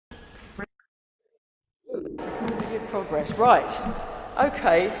progress. Right,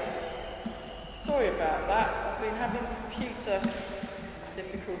 okay. Sorry about that. I've been having computer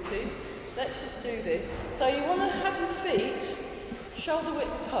difficulties. Let's just do this. So you want to have your feet shoulder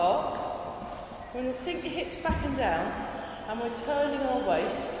width apart. We're going to sink your hips back and down, and we're turning our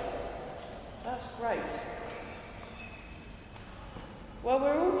waist. That's great. Well,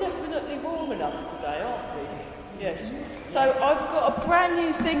 we're all definitely warm enough today, aren't we? Yes. So I've got a brand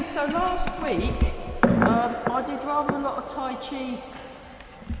new thing. So last week, I did rather a lot of Tai Chi.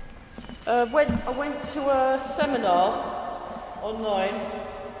 I went to a seminar online,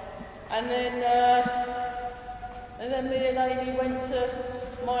 and then me and Amy went to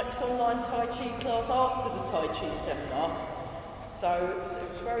Mike's online Tai Chi class after the Tai Chi seminar. So it was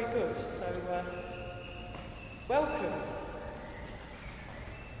very good. So welcome.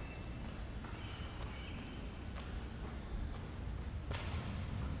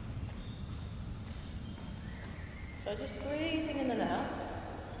 So just breathing in and out.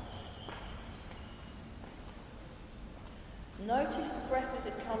 Notice the breath as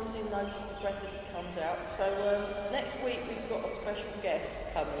it comes in, notice the breath as it comes out. So next week we've got a special guest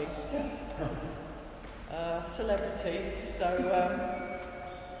coming, celebrity. So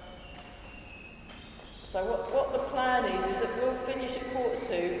what the plan is that we'll finish at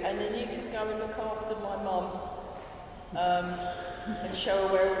 1:45, and then you can go and look after my mum and show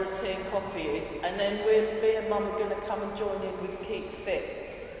her where all the tea and coffee is, and then me and Mum are going to come and join in with Keep Fit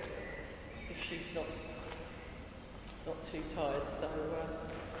if she's not too tired. So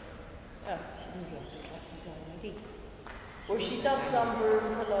yeah. She does lots of classes already. Well, she does Zumba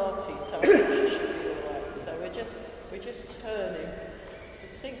and Pilates, so I think she should be alright. So we're just turning. So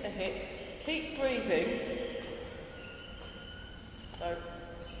sink the hips, keep breathing. So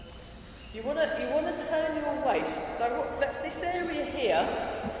you want to turn your waist. So that's this area here.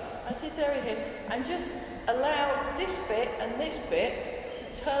 That's this area here, and just allow this bit and this bit to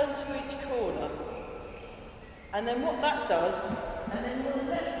turn to each corner. And then what that does, and then you'll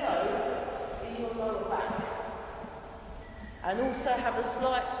let go in your lower back. And also have a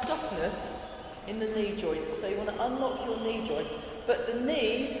slight softness in the knee joints. So you want to unlock your knee joints, but the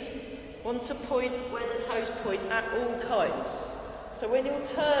knees want to point where the toes point at all times. So when you're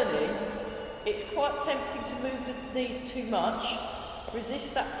turning, it's quite tempting to move the knees too much.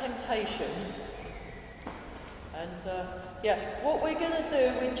 Resist that temptation. And yeah, what we're going to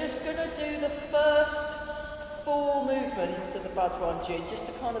do, we're just going to do the first 4 movements of the Bhadwan Jin, just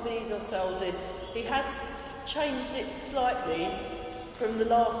to kind of ease ourselves in. He has changed it slightly from the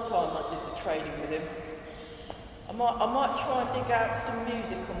last time I did the training with him. I might try and dig out some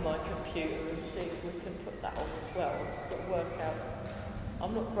music on my computer and see if we can put that on as well. I've just got to work out.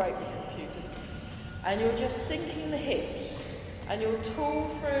 I'm not great with computers. And you're just sinking the hips, and you'll tall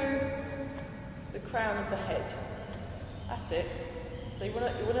through the crown of the head. That's it. So you want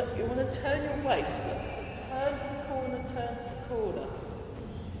to turn your waist. So turn to the corner, turn to the corner.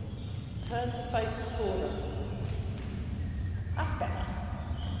 Turn to face the corner. That's better.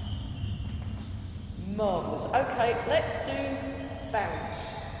 Marvellous. Okay, let's do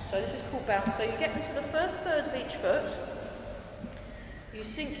bounce. So this is called bounce. So you get into the first third of each foot. You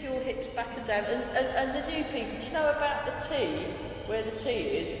sink your hips back and down. And the new people, do you know about the T? Where the T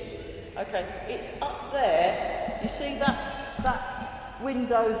is? Okay, it's up there. You see that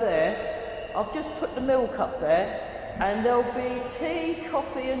window there? I've just put the milk up there. And there'll be tea,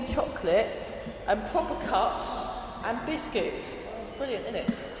 coffee and chocolate and proper cups and biscuits. It's brilliant, isn't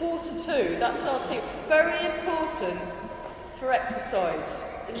it? 1:45, that's our tea. Very important for exercise,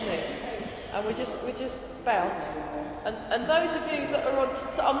 isn't it? And we just bounce. And those of you that are on,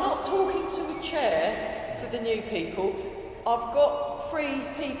 so I'm not talking to a chair for the new people. I've got 3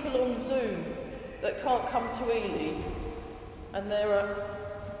 people on Zoom that can't come to Ely, and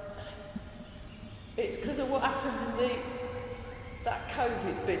it's because of what happened in that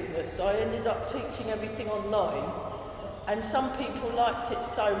COVID business. I ended up teaching everything online, and some people liked it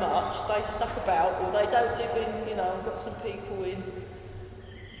so much they stuck about, or they don't live in, I've got some people in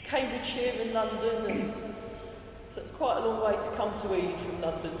Cambridgeshire and London, and so it's quite a long way to come to Ely from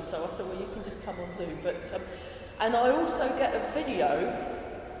London. So I said, well, you can just come on Zoom. But and I also get a video,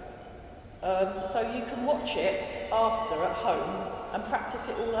 so you can watch it after at home and practice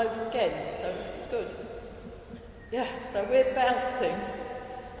it all over again. So it's good. Yeah. So we're bouncing,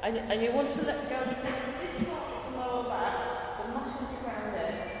 and you want to let go of this part of the lower back, the muscles around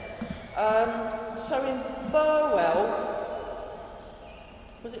there. So in Burwell.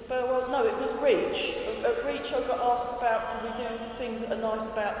 Was it Burwell? No, it was Reach. At Reach, I got asked about, can we do things that are nice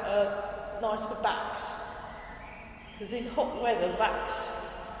for backs? Because in hot weather, backs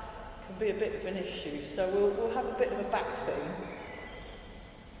can be a bit of an issue, so we'll have a bit of a back thing.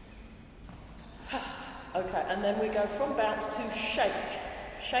 Okay, and then we go from bounce to shake.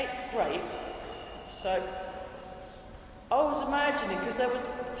 Shake's great. So I was imagining, because there was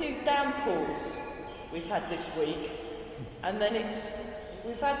a few downpours we've had this week, and then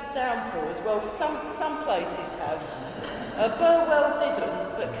we've had the downpours. Well, some places have. Burwell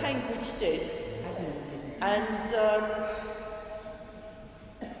didn't, but Cambridge did. And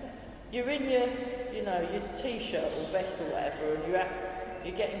you're in your t-shirt or vest or whatever, and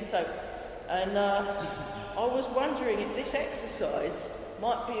you're getting soaked. And I was wondering if this exercise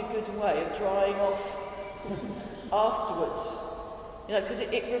might be a good way of drying off afterwards. Because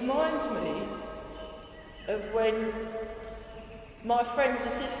it reminds me of when my friend's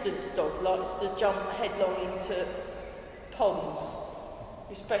assistant's dog likes to jump headlong into ponds,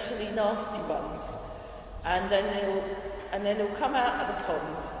 especially nasty ones, and then he'll come out of the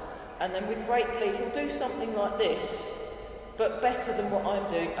pond, and then with great glee he'll do something like this, but better than what I'm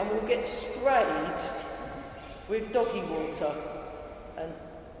doing, and we'll get sprayed with doggy water, and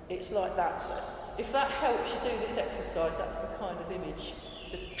it's like that. So if that helps you do this exercise, that's the kind of image.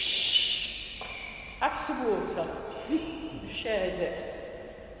 Just psh, have some water. Shared it.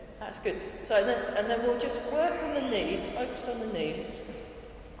 That's good. So then we'll just work on the knees, focus on the knees,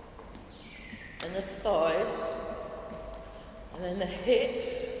 and the thighs, and then the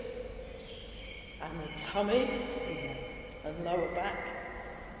hips, and the tummy, and lower back,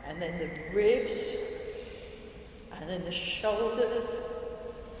 and then the ribs, and then the shoulders,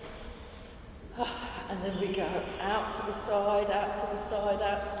 and then we go out to the side, out to the side,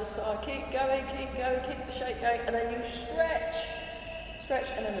 out to the side. Keep going, keep the shake going, and then you stretch,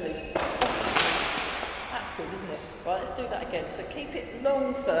 and then release. That's good, isn't it? Right, let's do that again. So keep it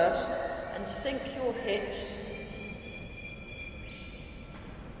long first, and sink your hips.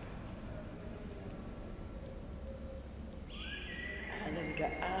 And then we go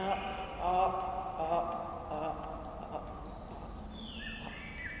out, up, up, up, up,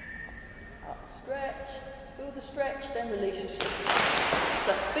 up, stretch, feel the stretch, then release the stretch.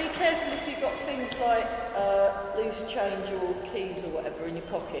 So be careful if you've got things like loose change or keys or whatever in your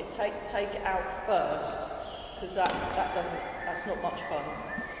pocket. Take it out first, because that's not much fun.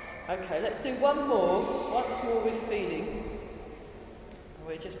 Okay, let's do one more, once more with feeling.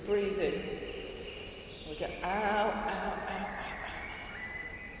 We're just breathing. We go out, out, out,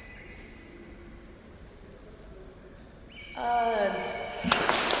 out.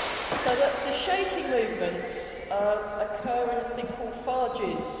 So the shaking movements occur in a thing called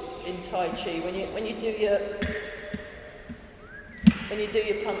Fa-Jin in Tai Chi. When you do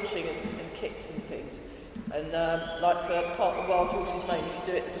your punching and kicks and things, and like for part of the Wild Horses Mane, if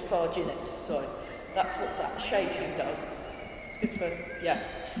you do it as a Fa-Jin exercise, that's what that shaking does. It's good for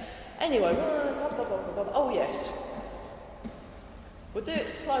Anyway, oh yes. We'll do it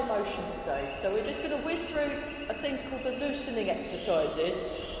in slow motion today. So we're just going to whiz through things called the loosening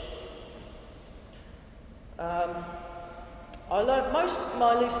exercises. I learned most of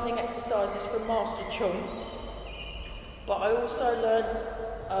my loosening exercises from Master Chung, but I also learned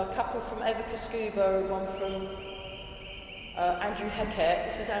a couple from Evika Scuba and one from Andrew Heckert.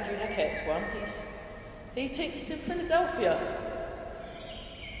 This is Andrew Heckert's one. He teaches in Philadelphia.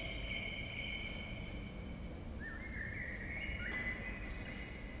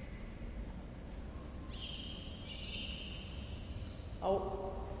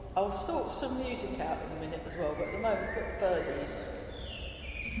 I'll sort some music out in a minute as well, but at the moment we've got birdies.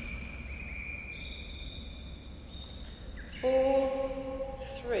 4,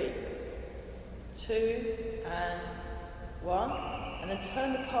 3, 2, and 1, and then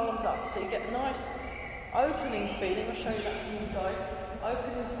turn the palms up so you get a nice opening feeling. I'll show you that from the side.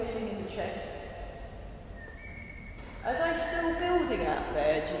 Opening feeling in the chest. Are they still building out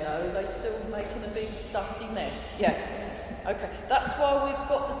there, do you know? Are they still making a big dusty mess? Yeah. Okay, that's why we've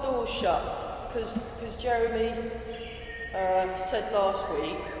got the doors shut, because Jeremy said last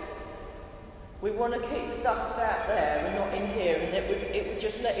week we want to keep the dust out there and not in here, and it would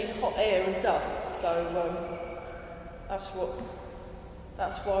just let in hot air and dust. So that's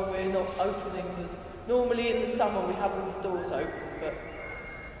why we're not opening normally in the summer we have all the doors open, but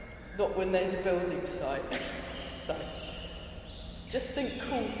not when there's a building site. So just think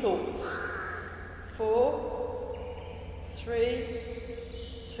cool thoughts. 4, 3,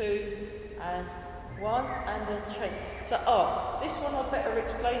 2, and 1, and then change. So, this one I better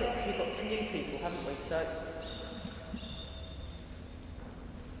explain it because we've got some new people, haven't we? So,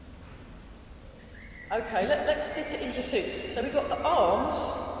 okay, let's split it into two. So we've got the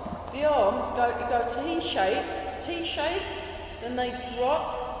arms. The arms go T shape, then they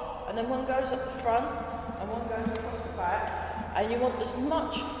drop, and then one goes up the front, and one goes across the back, and you want as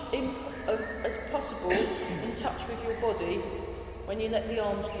much as possible in touch with your body when you let the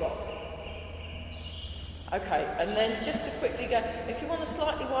arms drop. Okay, and then just to quickly go, if you want a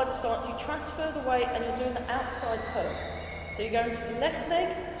slightly wider stance, you transfer the weight and you're doing the outside turn. So you're going to the left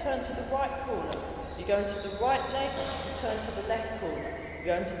leg, turn to the right corner. You're going to the right leg, you turn to the left corner.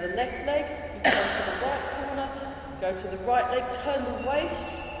 You're going to the left leg, you turn to the right corner. Go to the right leg, turn the waist,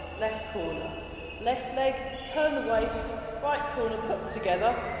 left corner. Left leg, turn the waist, right corner, put them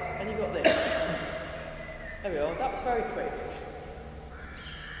together, and you've got this. There we are, that was very quick.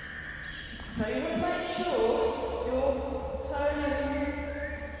 So you want to make sure you're turning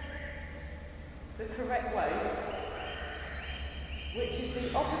the correct way, which is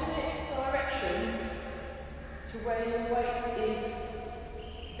the opposite direction to where your weight is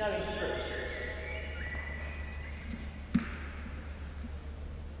going through.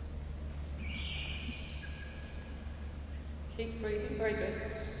 Keep breathing, very good.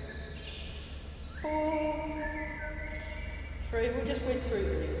 4, 3, we'll just whiz through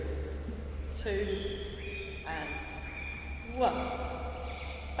these. 2 and 1.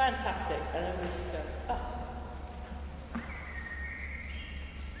 Fantastic. And then we just go up.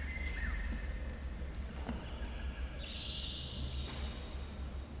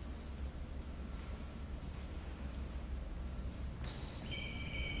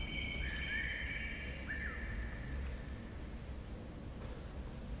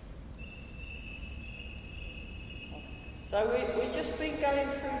 So we've just been going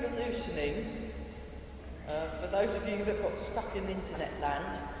through the loosening. For those of you that got stuck in internet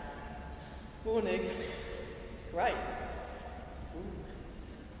land, morning, great.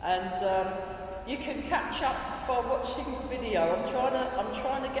 And you can catch up by watching the video. I'm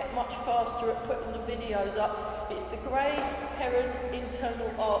trying to get much faster at putting the videos up. It's the Grey Heron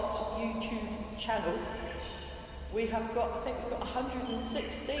Internal Arts YouTube channel. We have got, I think we've got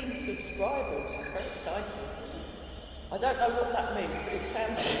 116 subscribers. Very exciting. I don't know what that means, but it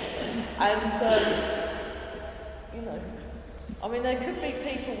sounds good. And, you know, I mean, there could be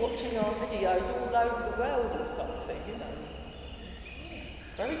people watching our videos all over the world or something, you know.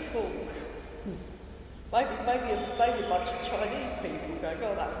 It's very cool. Maybe a bunch of Chinese people going,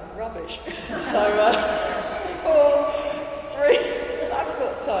 oh, that's rubbish. So, 4, 3, that's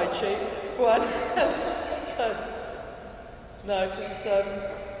not Tai Chi. 1, turn. No, because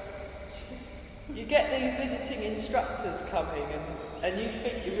you get these visiting instructors coming and you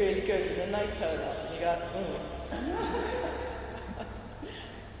think you're really good and then they turn up and you go,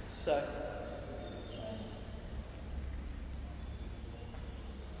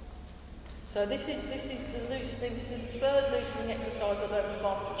 So this is the loosening, this is the third loosening exercise I learned from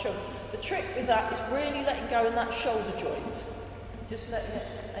Master Chung. The trick with that is really letting go in that shoulder joint. Just letting it,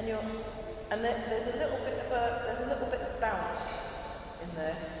 and there's a little bit of bounce in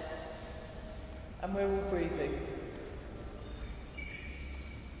there. And we're all breathing.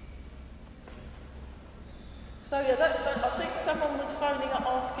 So yeah, I think someone was phoning up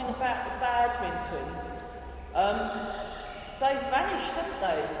asking about the badminton. They've vanished, haven't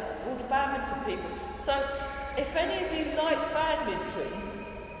they? All the badminton people. So if any of you like badminton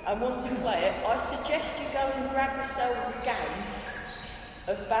and want to play it, I suggest you go and grab yourselves a gang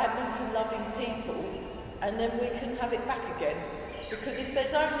of badminton-loving people, and then we can have it back again. Because if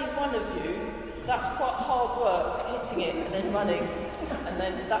there's only one of you, that's quite hard work, hitting it and then running, and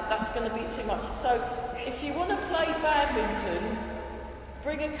then that's going to be too much. So if you want to play badminton,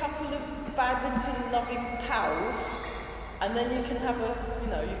 bring a couple of badminton-loving pals, and then you can have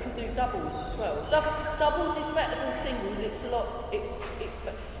you can do doubles as well. Doubles is better than singles.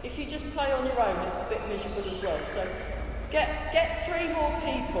 If you just play on your own, it's a bit miserable as well. So get 3 more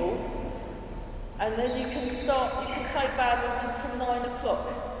people, and then you can play badminton from 9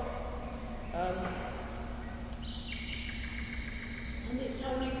 o'clock. And it's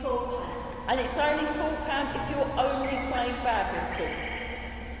only £4. And it's only £4 if you're only playing badminton.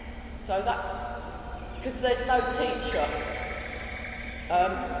 So that's because there's no teacher.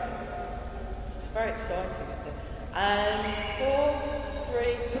 It's very exciting, isn't it? And 4,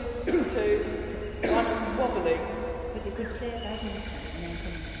 3, 2, 1, and wobbling. But they could play badminton and then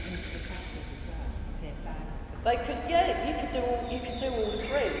come into the classes as well. Play 5. They could, yeah. You could do all 3.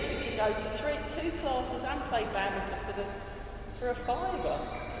 You could go to 2 classes and play badminton for a £5,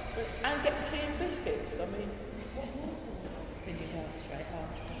 and get tea and biscuits. I mean, Can you go straight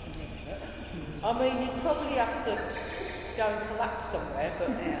after from the foot? I mean, you'd probably have to go and collapse somewhere, but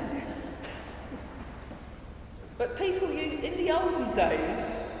Yeah. but people in the olden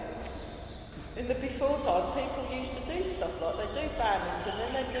days, in the before times, people used to do stuff like they do badminton,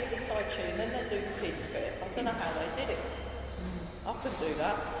 then they do the and then they do the pig fit. I don't know how they did it. I couldn't do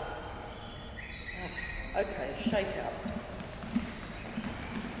that. Okay, shake it up.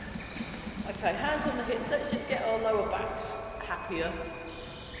 Okay, hands on the hips. Let's just get our lower backs happier.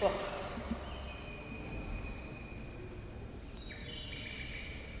 Oh.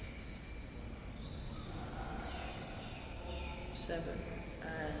 7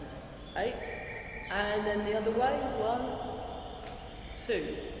 and 8, and then the other way. 1,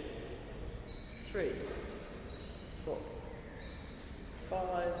 2, 3, 4,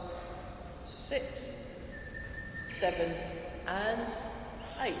 5, 6, 7 and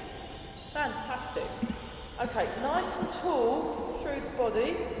 8. Fantastic. Okay, nice and tall through the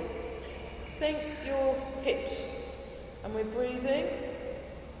body. Sink your hips, and we're breathing,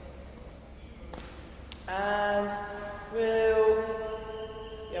 and we'll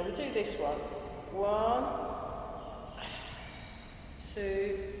do this one. 1,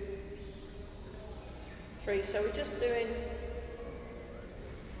 2, 3. So we're just doing.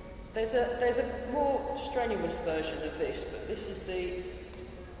 There's a more strenuous version of this, but this is the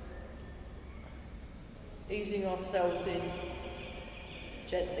easing ourselves in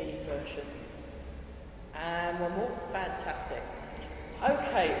gently version. And one more. Fantastic.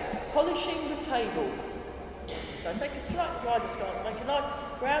 Okay, polishing the table. So take a slightly wider stance, make a nice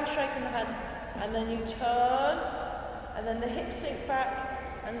round shape in the hand, and then you turn, and then the hips sink back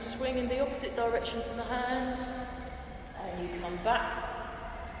and swing in the opposite direction to the hands, and you come back,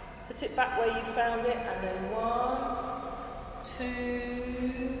 put it back where you found it, and then 1,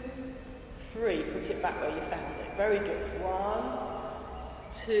 2, 3, put it back where you found it. Very good. 1,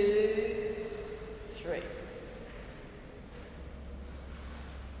 2, 3.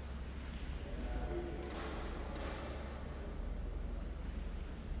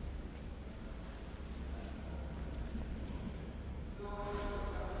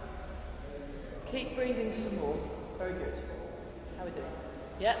 Keep breathing some more. Very good. How are we doing?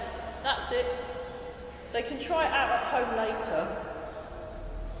 Yeah, that's it. So you can try it out at home later.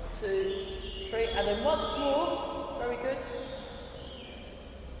 2, 3, and then once more. Very good.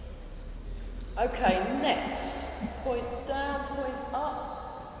 Okay, next. Point down, point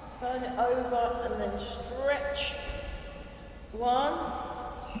up. Turn it over and then stretch. 1,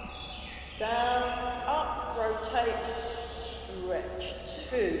 down, up, rotate, stretch.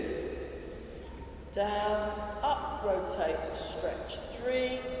 2. Down, up, rotate, stretch.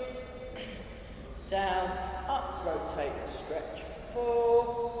 3, down, up, rotate, stretch.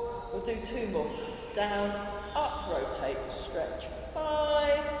 4, we'll do 2 more. Down, up, rotate, stretch.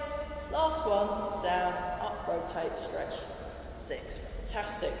 5, last one, down, up, rotate, stretch. 6,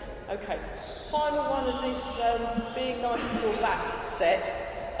 fantastic. Okay, final one of this being nice to your back set.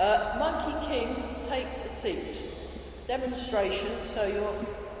 Monkey King takes a seat. Demonstration, so you're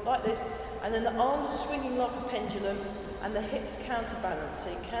like this. And then the arms are swinging like a pendulum, and the hips counterbalance.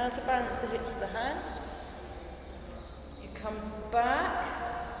 So you counterbalance the hips with the hands. You come back.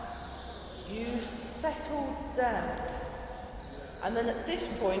 You settle down. And then at this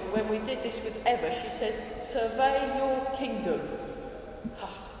point, when we did this with Eva, she says, survey your kingdom.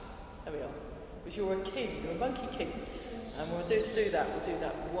 There we are. Because you're a king, you're a monkey king. And we'll just do that. We'll do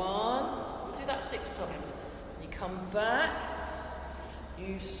that 1. We'll do that 6 times. You come back.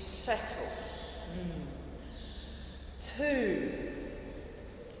 You settle. 2.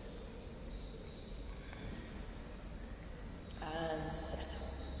 And settle.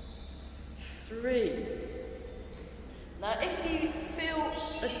 3. Now if you feel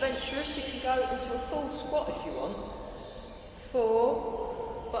adventurous, you can go into a full squat if you want.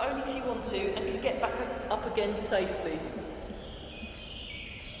 4, but only if you want to, and can get back up again safely.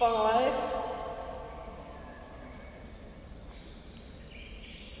 5.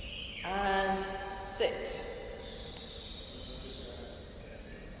 And 6.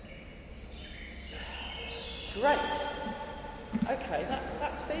 Great. Okay,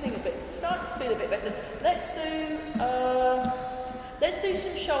 that's feeling starting to feel a bit better. Let's do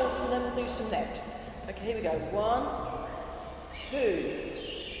some shoulders and then we'll do some necks. Okay, here we go. 1, 2,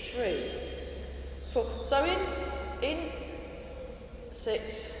 3, 4. So in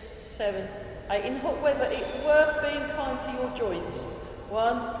 6, 7, 8. In hot weather, it's worth being kind to your joints.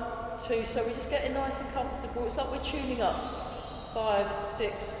 1, 2, so we're just getting nice and comfortable. It's like we're tuning up. 5,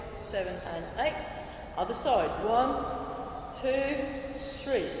 6, 7 and 8. Other side. 1, 2,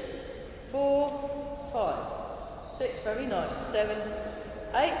 3, 4, 5, 6. Very nice. 7,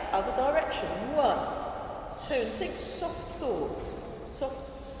 8. Other direction. 1, 2. And think soft thoughts.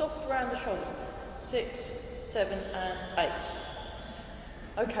 Soft around the shoulders. 6, 7 and 8.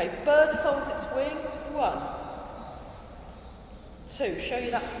 Okay, bird folds its wings. 1, 2, show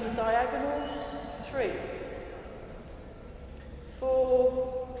you that from the diagonal, 3,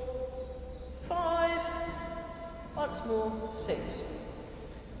 4, 5, once more, 6.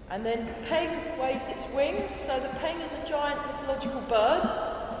 And then Peg waves its wings, so the Peg is a giant mythological bird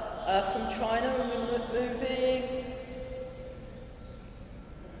from China, and we're moving.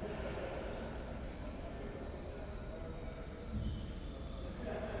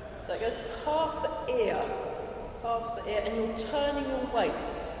 So it goes past the ear, and you're turning your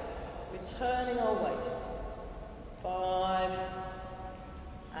waist. We're turning our waist. 5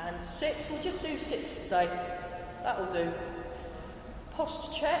 and 6. We'll just do 6 today. That'll do.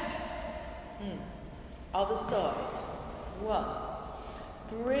 Posture check. Other side. 1.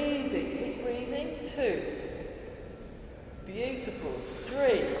 Breathing. Keep breathing. 2. Beautiful.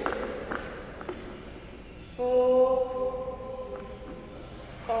 3. 4.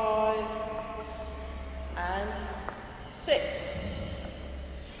 5 and 6.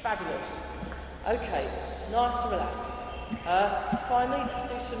 Fabulous. Okay, nice and relaxed. Finally, let's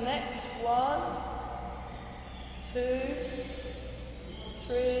do some necks. 1, 2,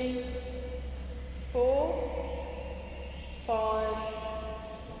 3, 4, 5,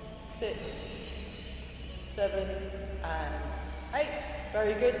 6, 7 and 8.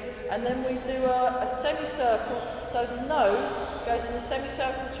 Very good. And then we do a semicircle. So the nose goes in the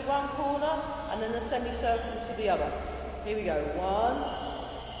semicircle to one corner and then the semicircle to the other. Here we go. 1,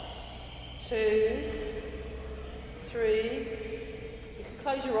 2, 3. You can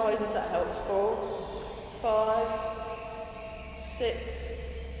close your eyes if that helps. 4, 5, 6,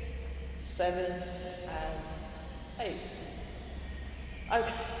 7 and 8.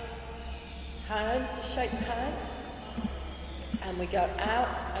 Okay. Hands, shape hands. And we go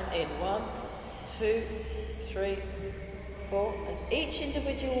out and in. 1, 2, 3, 4. And each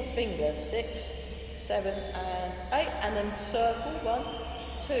individual finger, 6, 7 and 8. And then circle. 1,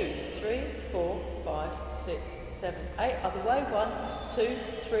 2, 3, 4, 5, 6, 7, 8. Other way. 1, 2,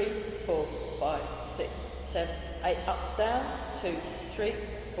 3, 4, 5, 6, 7, 8. Up, down. 2, 3,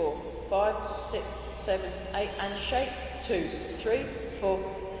 4, 5, 6, 7, 8. And shake. 2, 3, 4,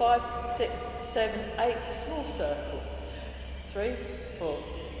 5, 6, 7, 8. Small circle. 3, 4,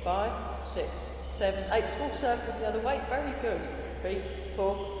 5, 6, 7, 8. Small circle the other way. Very good. 3,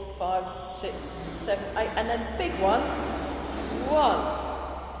 4, 5, 6, 7, 8. And then big one. 1,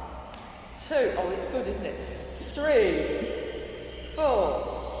 2. Oh, it's good, isn't it? 3,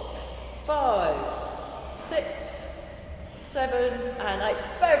 4, 5, 6, 7 and 8.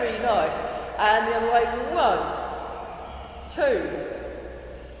 Very nice. And the other way. 1, 2,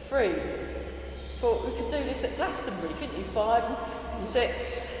 3, 4. We could do this at Glastonbury, couldn't you? 5,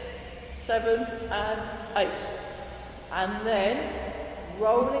 6, 7 and 8. And then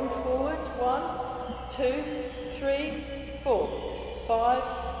rolling forwards. 1, 2, 3, 4, 5,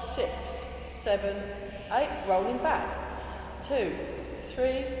 6, 7, 8. Rolling back. 2,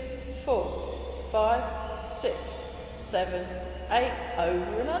 3, 4, 5, 6, 7, 8.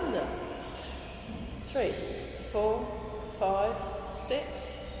 Over and under. 3, 4, 5,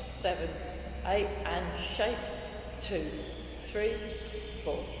 6, 7, 8. And shake. 2, 3,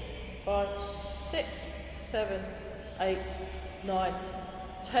 4, 5, 6, 7, 8, 9,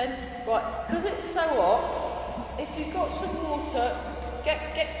 10. Right, because it's so hot, if you've got some water,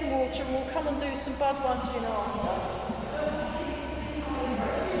 get some water and we'll come and do some bud lunging after.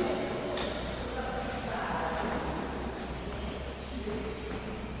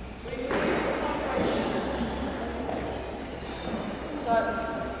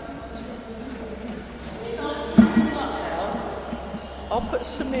 I'll put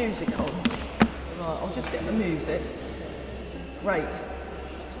some music on. Right, I'll just get the music. Great.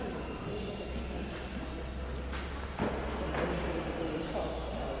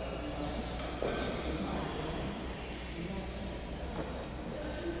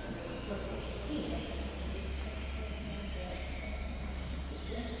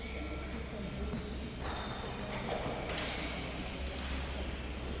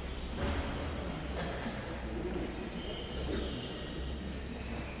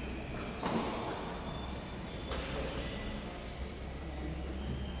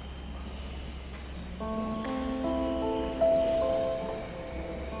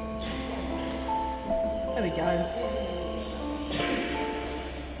 There we go.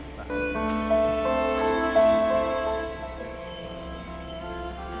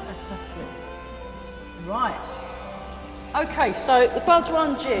 Fantastic. Right. Okay, so the Bud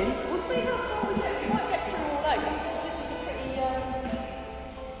Run Gym. We'll see how far we get. We might get through all 8 because this is a pretty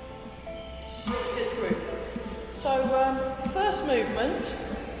good group. So first movement.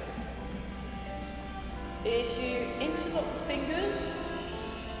 is you interlock the fingers,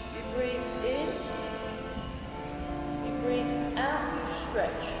 you breathe in, you breathe out, you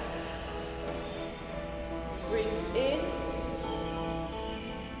stretch. You breathe in,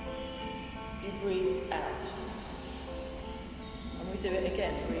 you breathe out. And we do it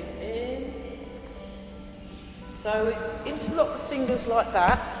again, breathe in. So interlock the fingers like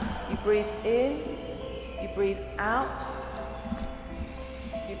that, you breathe in, you breathe out,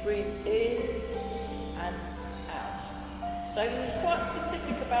 you breathe in and out. So he was quite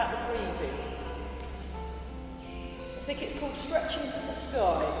specific about the breathing. I think it's called stretching to the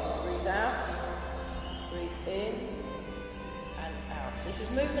sky. Breathe out, breathe in and out. So this is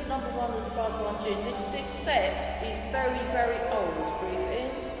movement number 1 of the Bhadwan Jin. This set is very, very old. Breathe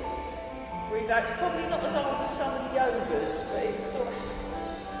in, breathe out. It's probably not as old as some of the yogas, but it's sort of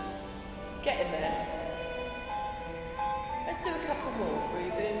getting there. Let's do a couple more.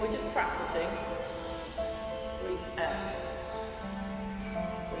 Breathe in, we're just practicing. Breathe out.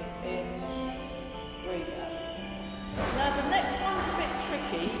 Breathe in, breathe out. Now the next one's a bit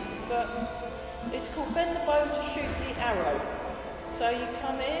tricky, but it's called bend the bow to shoot the arrow. So you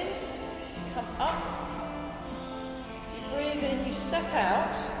come in, you come up, you breathe in, you step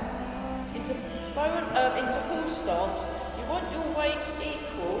out into horse stance. You want your weight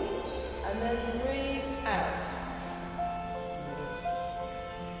equal, and then breathe out.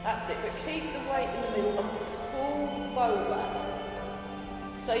 That's it, but keep the weight in the middle and pull the bow back.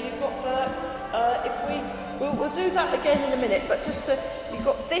 So you've got we'll do that again in a minute, but you've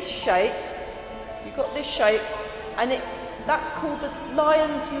got this shape, and that's called the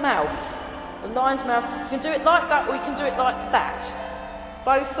lion's mouth. The lion's mouth. You can do it like that, or you can do it like that.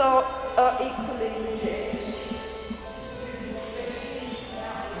 Both are equally legit.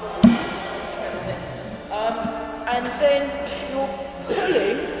 And then you're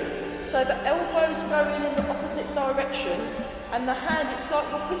pulling, so the elbows go in the opposite direction, and the hand, it's like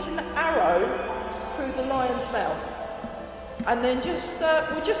you're putting the arrow through the lion's mouth. And then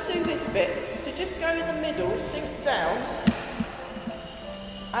we'll just do this bit. So just go in the middle, sink down,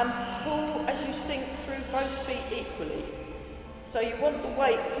 and pull as you sink through both feet equally. So you want the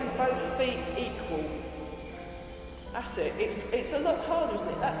weight through both feet equal. That's it. It's a lot harder, isn't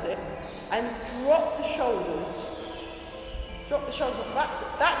it? That's it. And drop the shoulders. Drop the shoulders.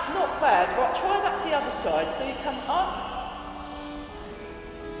 That's not bad. Right, try that the other side. So you come up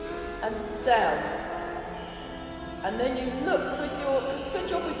and down. And then you look with because good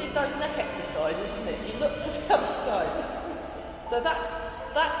job we did those neck exercises, isn't it? You look to the other side. So that's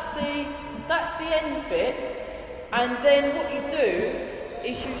the ends bit. And then what you do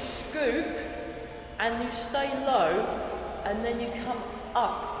is you scoop and you stay low, and then you come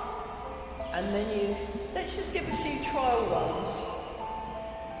up. And then let's just give a few trial runs.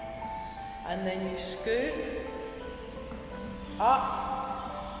 And then you scoop,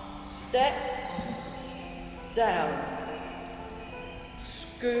 up, step, down,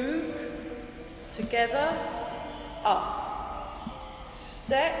 scoop, together, up,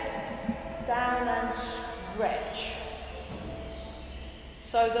 step, down and stretch.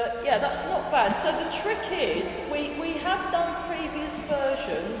 So that's not bad. So the trick is, we have done previous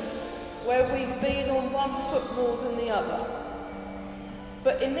versions where we've been on one foot more than the other.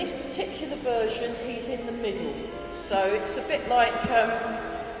 But in this particular version, he's in the middle. So it's a bit like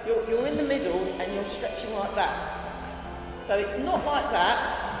you're in the middle and you're stretching like that. So it's not like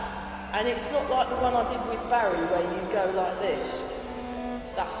that, and it's not like the one I did with Barry where you go like this.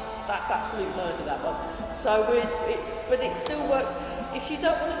 That's absolute murder, that one. So but it still works. If you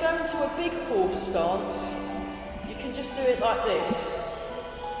don't want to go into a big horse stance, you can just do it like this.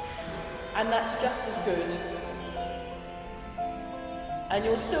 And that's just as good. And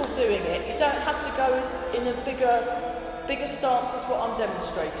you're still doing it. You don't have to go in a bigger stance as what I'm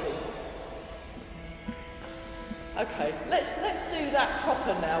demonstrating. Okay, let's do that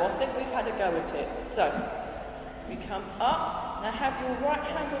proper now. I think we've had a go at it. So, we come up. Now have your right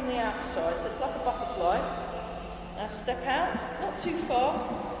hand on the outside, so it's like a butterfly. Now step out, not too far.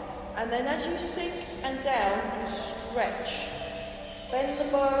 And then as you sink and down, you stretch. Bend the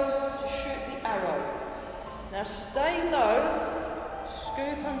bow to shoot the arrow. Now stay low,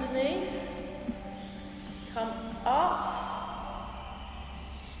 scoop underneath, come up,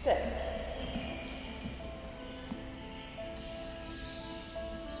 step.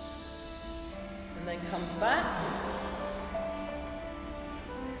 And then come back,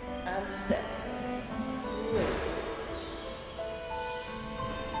 and step. 3.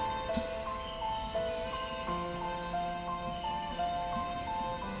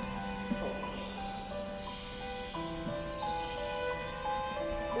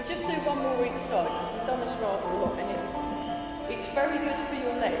 We'll just do one more each side because we've done this rather a lot, and it's very good for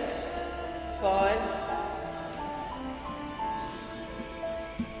your legs. 5,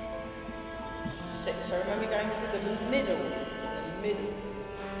 6. So remember going through the middle, and then.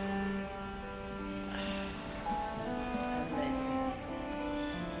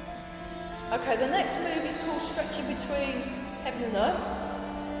 Okay, the next move is called stretching between heaven and earth.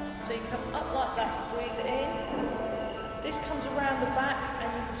 So you come up like that, you breathe it in. This comes around the back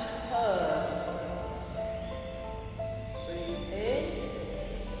and you turn. Breathe in.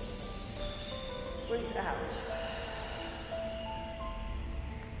 Breathe out.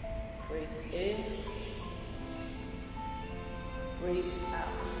 Breathe in. Breathe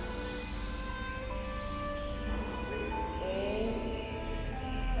out. Breathe in.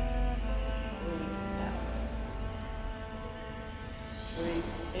 Breathe out.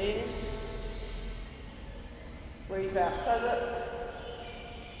 Breathe in. Breathe out. So that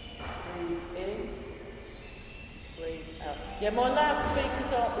breathe in. Breathe out. Yeah, my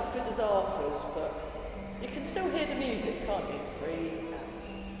loudspeakers aren't as good as Arthur's, but you can still hear the music, can't you? Breathe out.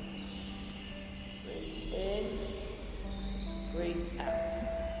 Breathe in. Breathe out.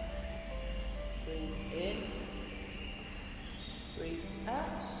 Breathe in. Breathe out.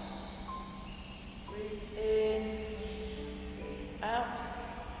 Breathe in. Breathe out.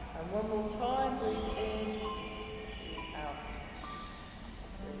 And one more time. Breathe in. Breathe out.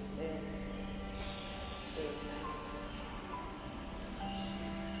 Breathe in. Breathe out.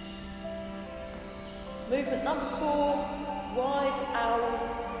 Movement number 4. Wise owl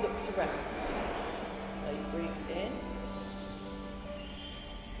looks around. So you breathe in.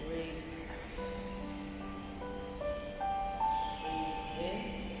 Breathe out. Breathe in.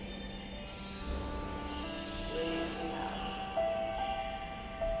 Breathe out.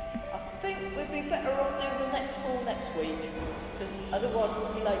 I think we'd be better off doing the next 4 next week, because otherwise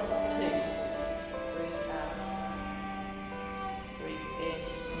we'll be late for tea. Breathe out. Breathe in.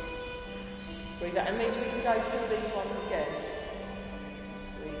 Breathe out. It means we can go through these ones again.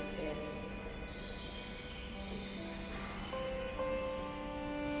 Breathe in.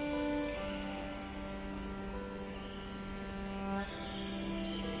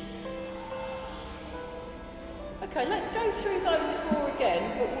 Okay, let's go through those 4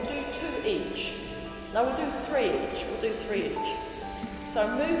 again, but we'll do 2 each. No, we'll do 3 each. We'll do 3 each. So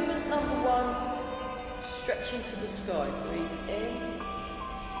movement number 1, stretching to the sky. Breathe in.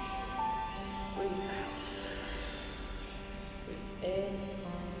 Breathe out. Breathe in.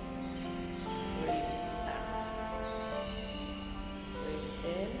 Breathe out. Breathe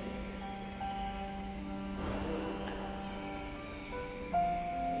in. Breathe out.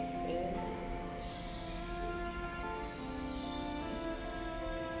 Breathe in.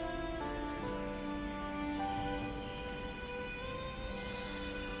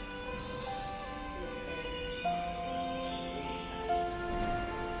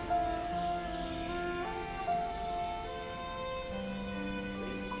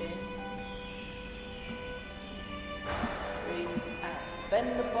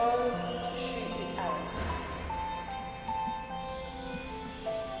 Bend the bow to shoot the arrow.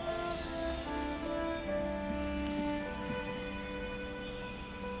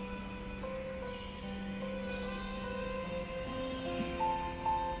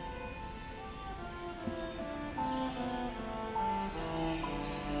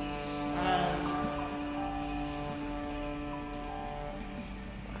 And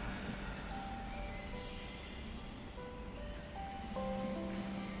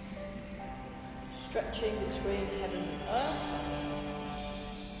stretching between heaven and earth.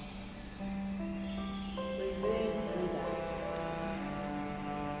 Breathe in, breathe out.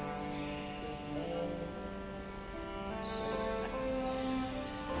 Breathe in, breathe out.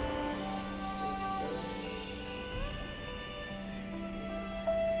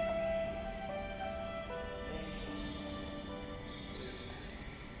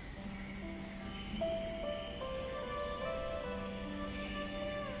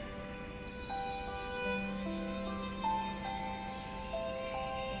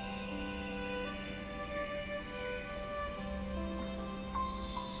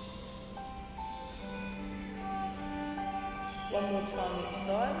 One more time each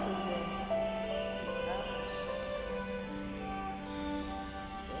side. Breathe in. Breathe out.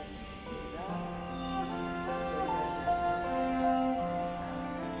 Breathe out.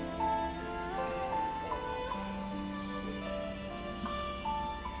 Breathe in.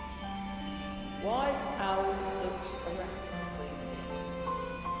 Wise owl looks around. Breathe in.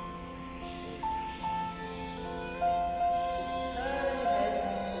 Turn your head.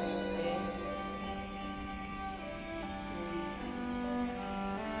 Breathe in.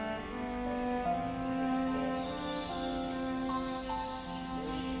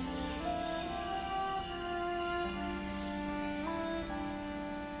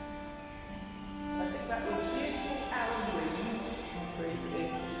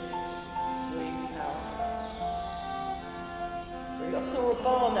 I saw a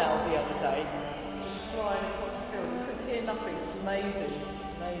barn owl the other day, just flying across the field. I couldn't hear nothing. It was amazing,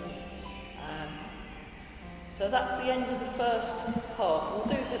 amazing. So that's the end of the first half. We'll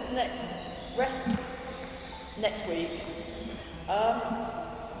do the rest next week.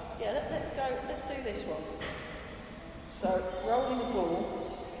 Yeah, let's go. Let's do this one. So rolling the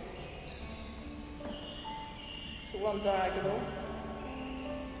ball to one diagonal,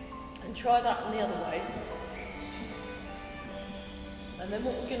 and try that in the other way. And then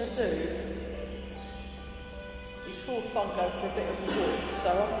what we're going to do is, for fun, go for a bit of a walk. So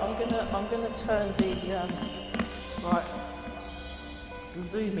I'm gonna turn the right. The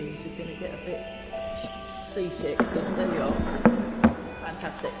zoomies are going to get a bit seasick, but there we are.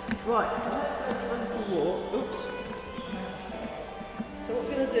 Fantastic. Right, so let's go for a little walk. Oops. So what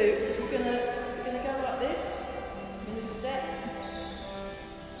we're going to do is we're going to go like this in a step.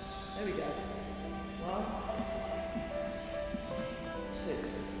 There we go. 1, 2.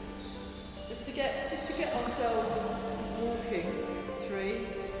 Just to get ourselves walking. 3.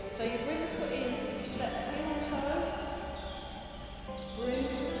 So you bring the foot in, you step heel on toe, bring the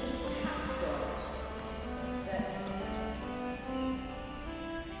foot into cat stance. Step.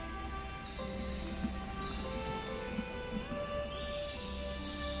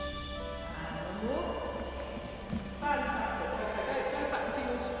 And one more. Fantastic. Okay, go back to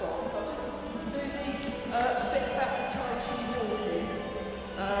your spot. So I'll just do the bit about the Tai Chi walking.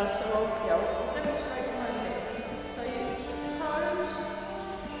 So I'll demonstrate my here. So you toes,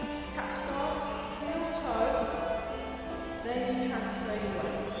 cat stance, heel toe, then you transfer your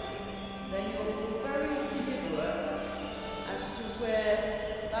weight. Then you're very deliberate as to where,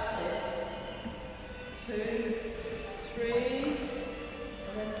 that's it. 2, 3,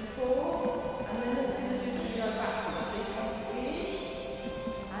 and then 4, and then what we're going to do is we go backwards. So you come in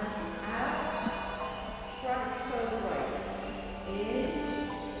and out, transfer the weight. In,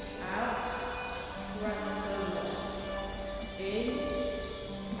 out, transfer the weight. In,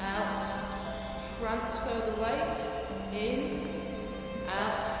 out, transfer the weight. In,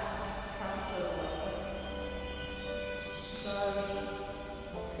 out, transfer the weight. So,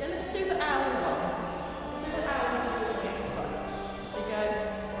 yeah, let's do the owl one. Do the owl as a walking exercise. So you go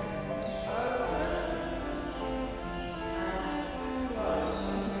open and close.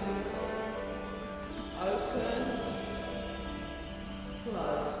 Open,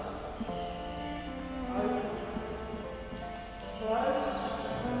 close. Open, close.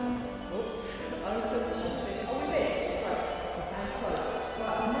 Oh, we missed. Right. And close.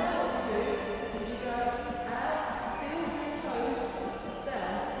 Right, now what we do is you go out, feel your toes,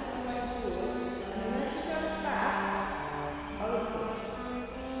 down, keep your weight forward, and then as you go back, open.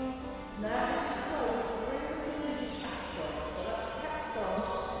 Now as you close, bring the foot into cat stance. So that's cat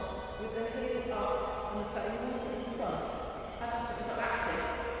stance with the heel up and the tailbone in front. So that's it.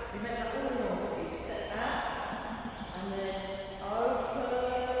 We make that all along. You step out, and then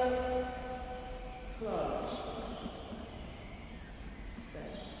open, close. Step.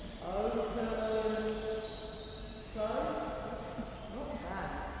 Open, close. Not bad.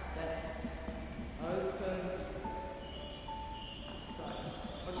 Step. Open. Side.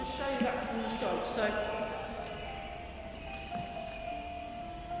 I'll just show you that from the side.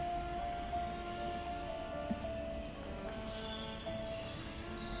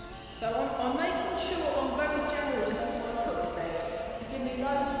 So I'm making sure I'm very generous with my footsteps to give me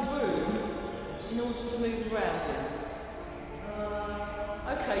loads of room in order to move around in.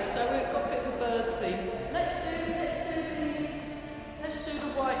 Okay, so we've got a bit of a bird thing. Let's do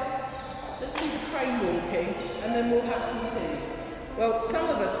the crane walking, and then we'll have some tea. Well, some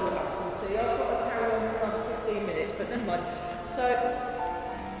of us will have some tea. I've got to carry on for another 15 minutes, but never mind. So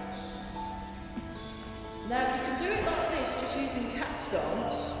now you can do it like this, just using cat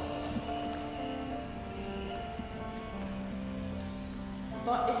stance.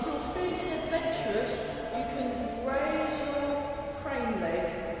 But if you're feeling adventurous, you can raise your crane leg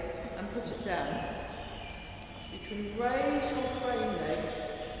and put it down. You can raise your crane leg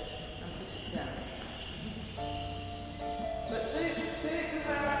and put it down. But do it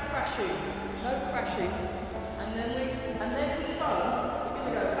without crashing. No crashing. And then for fun, we're going to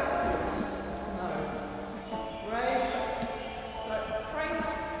go backwards. No. Raise. So cranes,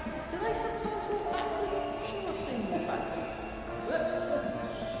 do they sometimes walk backwards? I'm sure I've seen them walk backwards. Whoops.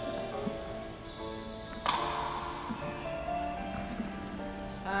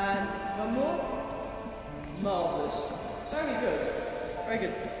 And one more. Marvellous. Very good. Very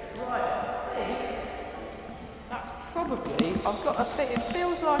good. Right, I think that's probably, I've got a fit, it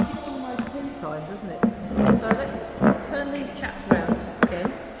feels like it's almost tea time, doesn't it? So let's turn these chaps round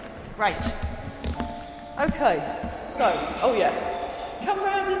again. Right. Okay, so, oh yeah. come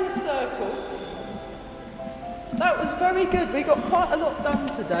round in a circle. That was very good. We got quite a lot done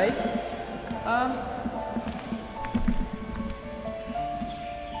today.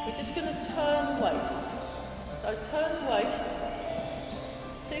 We're just going to turn the waist. So turn the waist.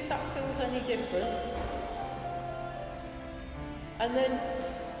 See if that feels any different. And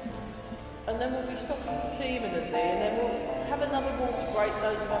then we'll be stopping for tea imminently, and then we'll have another water break,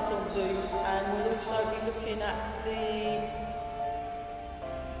 those of us on Zoom, and we'll also be looking at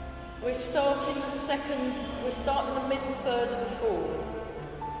we're starting the middle third of the form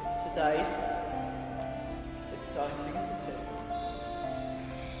today. It's exciting, isn't it?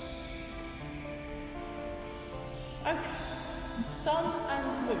 Okay, sun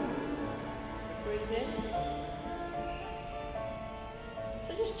and moon. Breathe in. So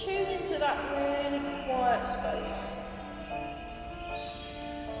just tune into that really quiet space.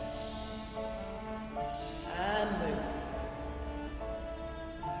 And move.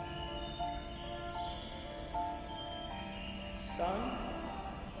 Sun.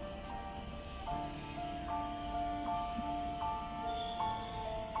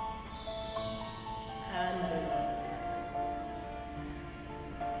 And move.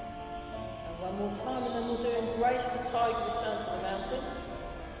 And one more time, and then we'll do Embrace the Tiger, Return to the Mountain.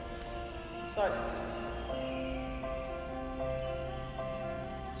 So,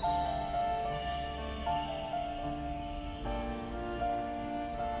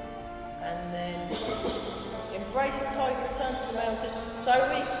 and then Embrace the Tiger, Return to the Mountain. So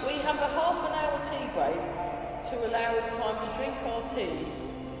we have a half an hour tea break to allow us time to drink our tea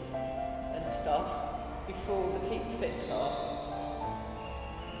and stuff before the Keep Fit class.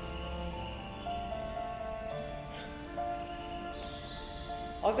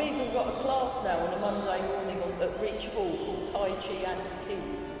 I've even got a class now on a Monday morning at Reach Hall called Tai Chi and Tea.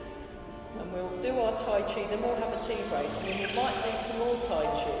 And we'll do our Tai Chi, then we'll have a tea break, and then we might do some more Tai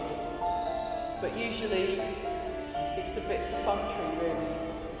Chi. But usually it's a bit perfunctory really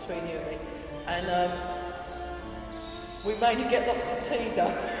between you and me. And we mainly get lots of tea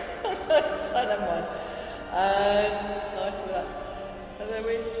done. So never mind. And nice with that. And then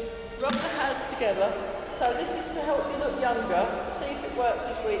we rub the hands together. So this is to help you look younger. See if it works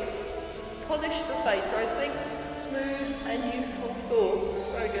this week. Polish the face. So I think smooth and youthful thoughts.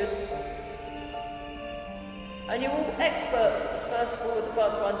 Very good. And you're all experts at the first floor of the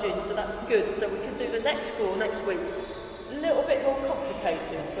Bhagwan Jin, so that's good. So we can do the next floor next week. A little bit more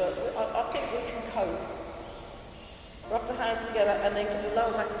complicated, but I think we can cope. Rub the hands together and then get the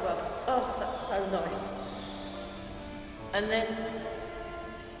lower back rub. Oh, that's so nice. And then,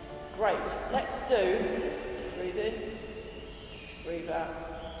 great. Let's do, breathe in, breathe out.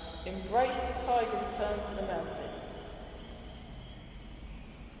 Embrace the tiger, return to the mountain.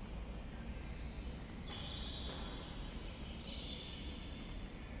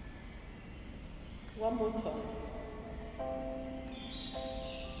 One more time.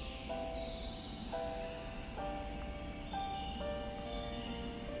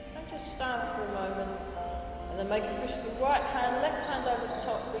 And just stand for a moment. And then make a fist with the right hand, left hand over the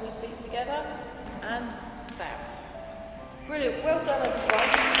top, bring your feet together, and bow. Brilliant. Well done, everyone.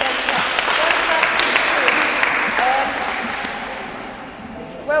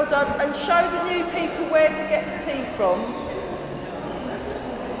 Well done. And show the new people where to get the tea from.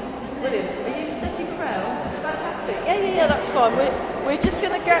 Brilliant. Are you sticking around? Fantastic. Yeah, that's fine. We're just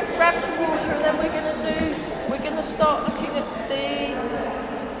going to grab some water, and then we're going to start looking at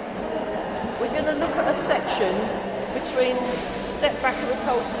we're going to look at a section between Step Back of the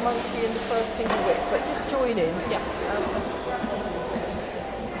Repulsive Monkey and the first single whip, but just join in. Yeah.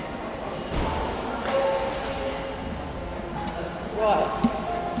 Right.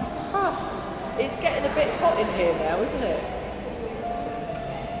 It's getting a bit hot in here now, isn't it?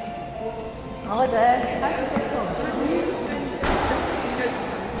 Hi there. How are you getting on?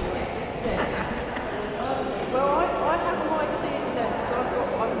 Well, I have my tea in there because I've got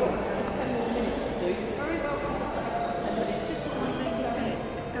 10 more minutes to do. Very well. But it's just what my lady said.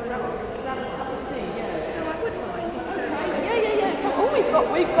 Go and ask. Grab a cup of tea, yeah. So I wouldn't mind if you don't mind. Yeah. Oh,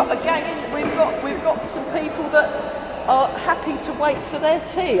 we've got a gang in. We've got some people that are happy to wait for their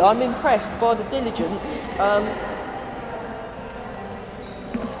tea. I'm impressed by the diligence.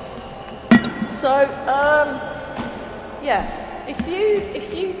 Yeah, if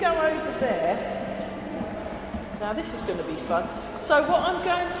you go over there, now this is going to be fun. So what I'm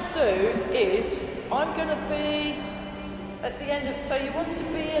going to do is, I'm going to be at the end of, so you want to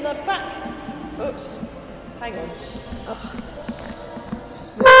be in a back, oops, hang on.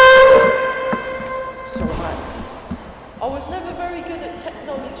 It's alright. I was never very good at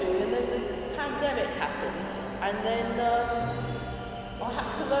technology, and then the pandemic happened, and then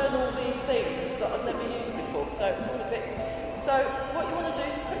to learn all these things that I've never used before, so it's all a bit... So what you want to do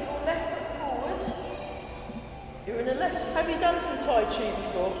is put your left foot forward. You're in a left... Have you done some Tai Chi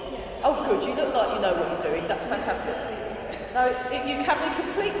before? Oh good, you look like you know what you're doing, that's fantastic. No, you can be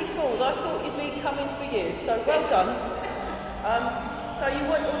completely forward. I thought you'd be coming for years, so well done. So you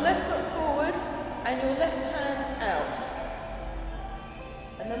want your left foot forward and your left hand out.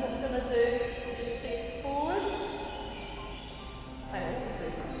 And then what we're going to do is you sink forwards. Hang on, what do we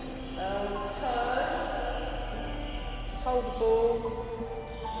do? Turn. Hold the ball.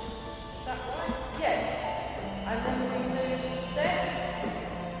 Is that right? Yes. And then we do step.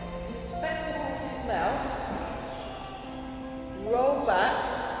 Inspect the horse's mouth. Roll back.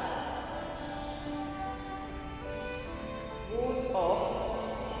 Ward off.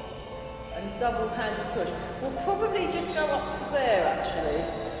 And double-handed push. We'll probably just go up to there actually.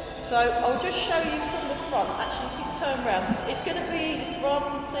 So I'll just show you from the front. Actually, if you turn around, it's going to be, rather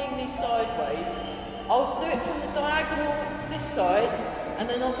than seeing me sideways, I'll do it from the diagonal this side, and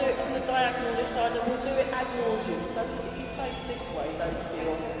then I'll do it from the diagonal this side, and we'll do it ad nauseum. So if you face this way, those of you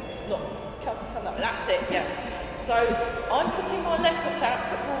who are not, come that way. That's it, yeah. So I'm putting my left foot out,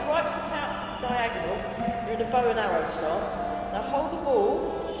 put your right foot out to the diagonal. You're in a bow and arrow stance. Now hold the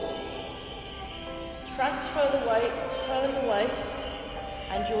ball. Transfer the weight, turn the waist,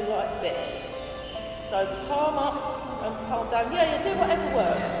 and you're like this. So palm up and palm down. Yeah, do whatever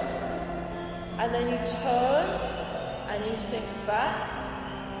works. And then you turn and you sink back.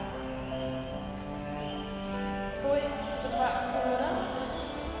 Point to the back corner.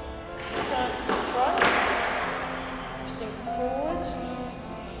 Turn to the front. You sink forward.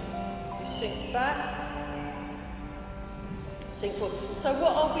 You sink back. Sink forward. So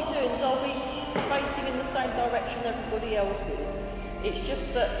what I'll be doing is I'll be facing in the same direction everybody else is. It's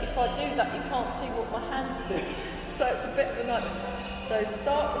just that if I do that, you can't see what my hands do. So it's a bit of a nightmare. So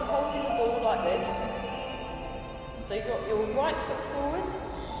start with holding the ball like this. So you've got your right foot forward,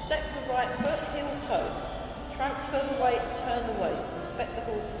 step the right foot, heel toe. Transfer the weight, turn the waist, inspect the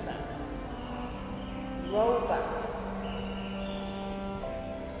horse's mouth. Roll back.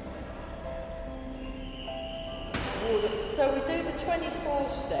 So we do the 24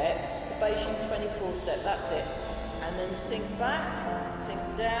 step, the Beijing 24 step, that's it. And then sink back, sink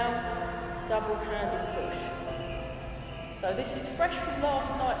down, double-handed push. So this is fresh from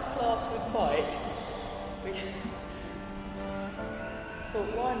last night's class with Mike. We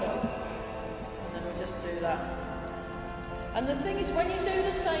thought, why not? And then we'll just do that. And the thing is, when you do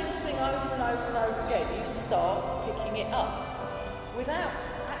the same thing over and over and over again, you start picking it up without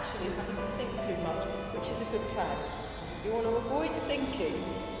actually having to think too much, which is a good plan. You want to avoid thinking,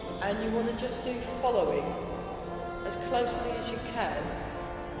 and you want to just do following as closely as you can.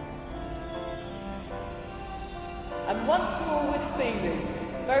 And once more with feeling.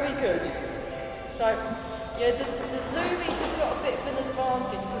 Very good. So, yeah, the Zoomies have got a bit of an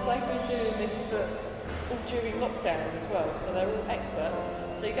advantage because they've been doing this for all during lockdown as well, so they're all expert.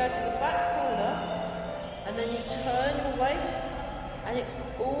 So you go to the back corner, and then you turn your waist, and it's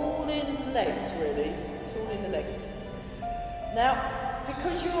all in the legs, really. It's all in the legs. Now,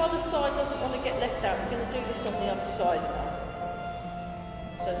 because your other side doesn't want to get left out, we're going to do this on the other side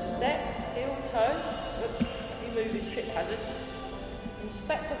now. So step, heel, toe. Oops, let me move this trip hazard.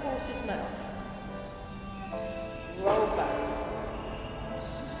 Inspect the horse's mouth. Roll back.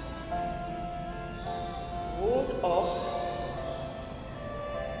 Ward off.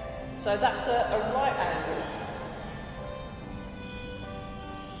 So that's a right angle.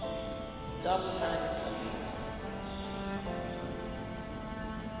 Double-handed push.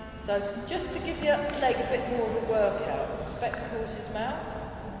 So just to give your leg a bit more of a workout, inspect the horse's mouth.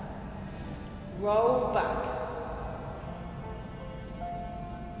 Roll back.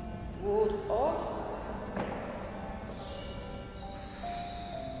 Ward off.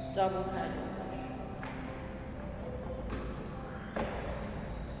 Double-handed push.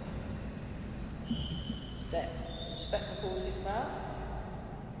 Step. Inspect the horse's mouth.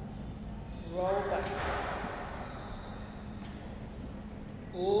 Roll back.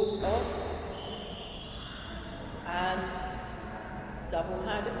 Ward off. And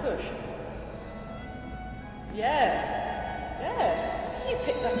double-handed push. Yeah. You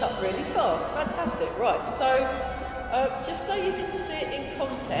picked that up really fast. Fantastic. Right, so just so you can see it in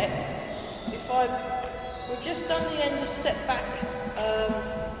context, we've just done the end of step back,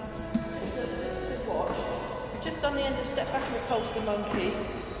 just to watch. We've just done the end of step back and repulse the monkey,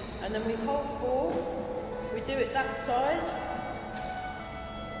 and then we hold the ball, we do it that side,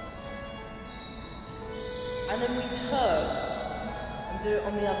 and then we turn and do it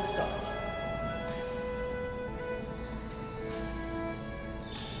on the other side.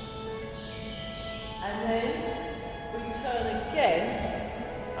 and then we turn again,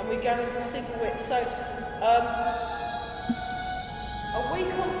 and we go into single whip. So a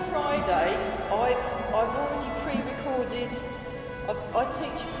week on Friday, I've already pre-recorded. I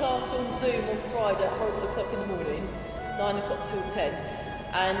teach a class on Zoom on Friday at horrible o'clock in the morning, 9 o'clock till 10,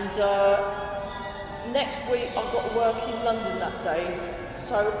 and next week I've got to work in London that day,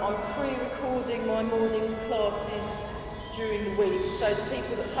 so I'm pre-recording my morning's classes during the week, so the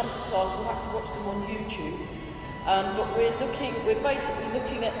people that come to class will have to watch them on YouTube. But we're basically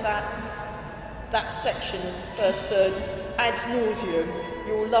looking at that section of first third ad nauseum.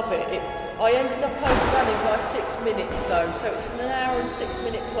 You'll love it. I ended up overrunning by 6 minutes though, so it's an hour and 6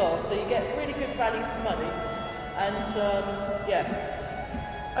 minute class, so you get really good value for money. And yeah.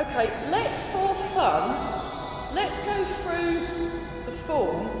 Okay, for fun, let's go through the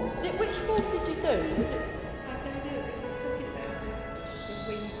form. Which form did you do? Was it? I don't know, but we're talking about the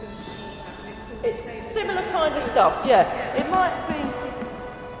wings and all that. It's similar kind of stuff, yeah. It might be.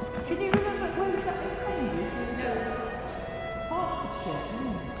 Can you remember who's that in Cambridge? No. Hertfordshire.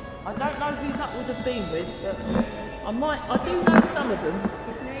 I don't know who that would have been with, but I do know some of them.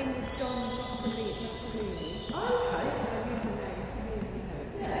 His name was Don Rossellini. Okay.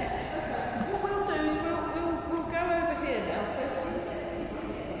 What we'll do is we'll go over here now. So,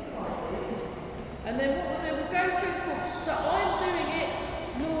 and then what we'll do, we'll go through the form. So I'm doing it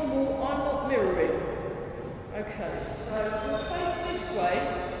normal. I'm not mirroring. Okay. So we'll face this way.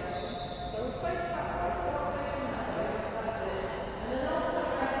 So we'll face that way. Start facing that way. That's it. And then I'll turn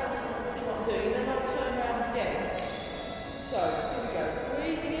around and see what I'm doing. And then I'll turn around again. So here we go.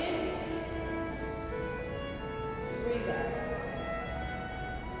 Breathing in. Breathe out.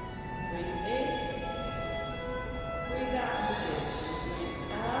 Breathe in. Breathe out and begin. So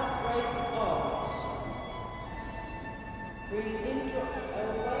breathe out, raise the arms. Breathe in, drop the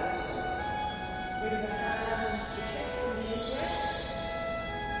elbows. Bring the hands into the chest on the in-breath.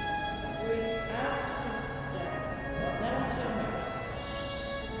 Breathe out, sink down. Right, now turn around.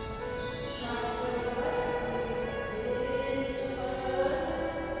 Transfer the weight. Breathe in, turn.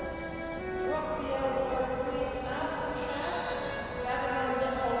 Drop the elbow, breathe out, push out. Gather round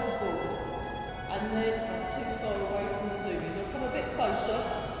and hold the ball. And then I'm too far away from the zoomies. I'll come a bit closer.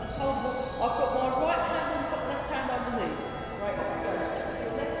 Hold the ball. I've got my right hand on top, left hand underneath. Right, off you go. Step with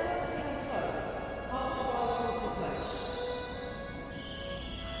your left foot in on toe. Up to wild horse's leg.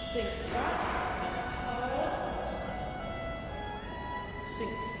 Sink back and turn.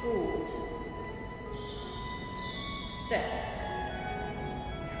 Sink forward. Step.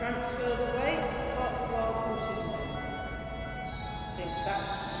 Transfer the weight. Part the wild horse's leg. Sink back,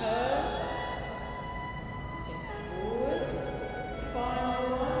 turn. Sink forward. Final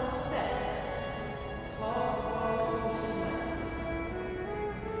one, step. Part the wild horse's leg.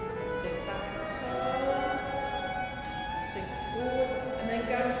 Sink back and turn. Sink forward. And then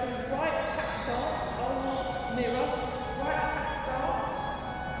go into the right cat stance on the mirror. Right cat stance.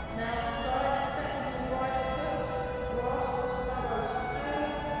 Now side step on the right foot. Grasp the sparrow's tail.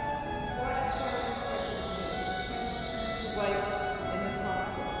 Right hand stretches the weight in the front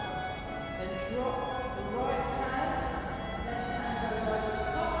foot. Then drop the right hand. Left hand goes over the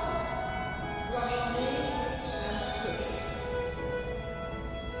top. Rush knee and push.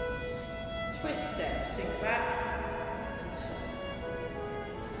 Twist step, sink back and turn.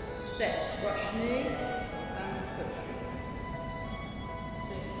 Step, rush knee and push.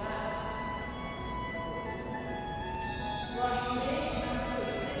 Sink back. Rush knee and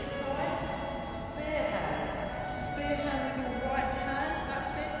push. This time, spear hand. Spear hand with your right hand,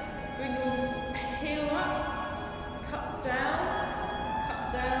 that's it. Bring your heel up, cut down,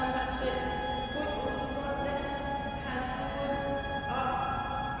 that's it. Point your right, left hand forward, up,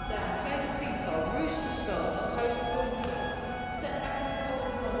 down. Okay, the peephole, rooster stance, toes pointed up. Step back and cross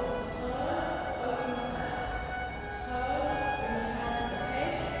the arms. Turn, open the hands. Turn, bring the hands to the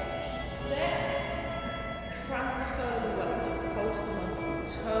head. Step, transfer the weight. Pulse the monkey.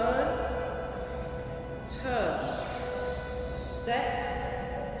 Turn, step,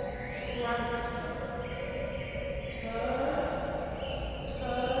 transfer.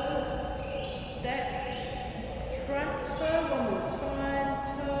 Turn, step, transfer. One more time.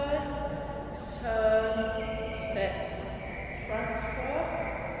 Turn, step, transfer.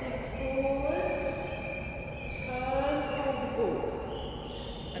 Sink forwards. Turn, hold the ball.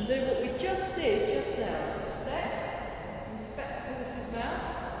 And do what we just did just now. So step, inspect the horse's mouth.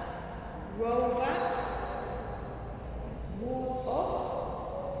 Roll back. Ward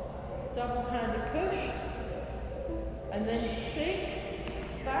off. Double-handed push. And then sink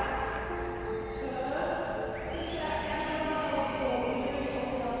back, turn, push out, and one more. We do it on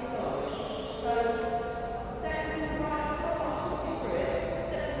the other side. So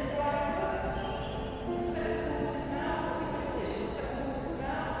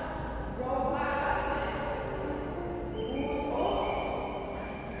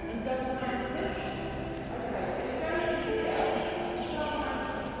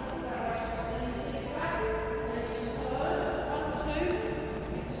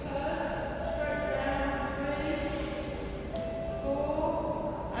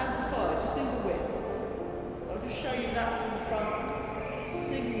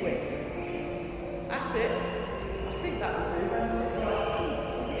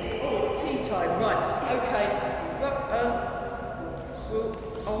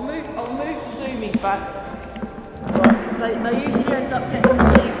I'll move the zoomies back. Right, they usually end up getting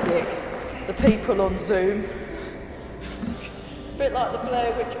seasick, the people on Zoom. A bit like the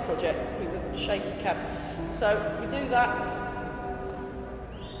Blair Witch Project with a shaky cam. So we do that.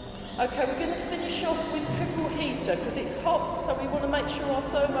 Okay, we're going to finish off with triple heater because it's hot, so we want to make sure our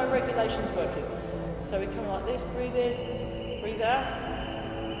thermoregulation's working. So we come like this, breathe in, breathe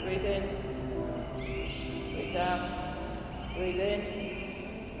out, breathe in, breathe out, breathe in,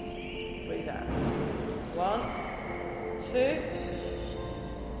 breathe out. 1, 2,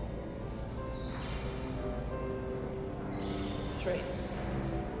 3.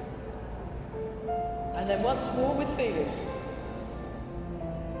 And then once more with feeling.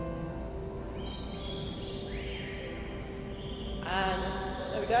 And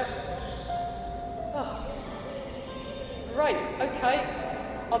there we go. Oh, great, okay.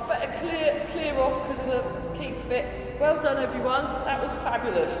 I better clear off because of the keep fit. Well done everyone, that was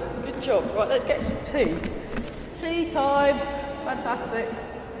fabulous. Good job. Right, let's get some tea. Tea time, fantastic.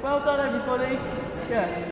 Well done everybody. Yeah.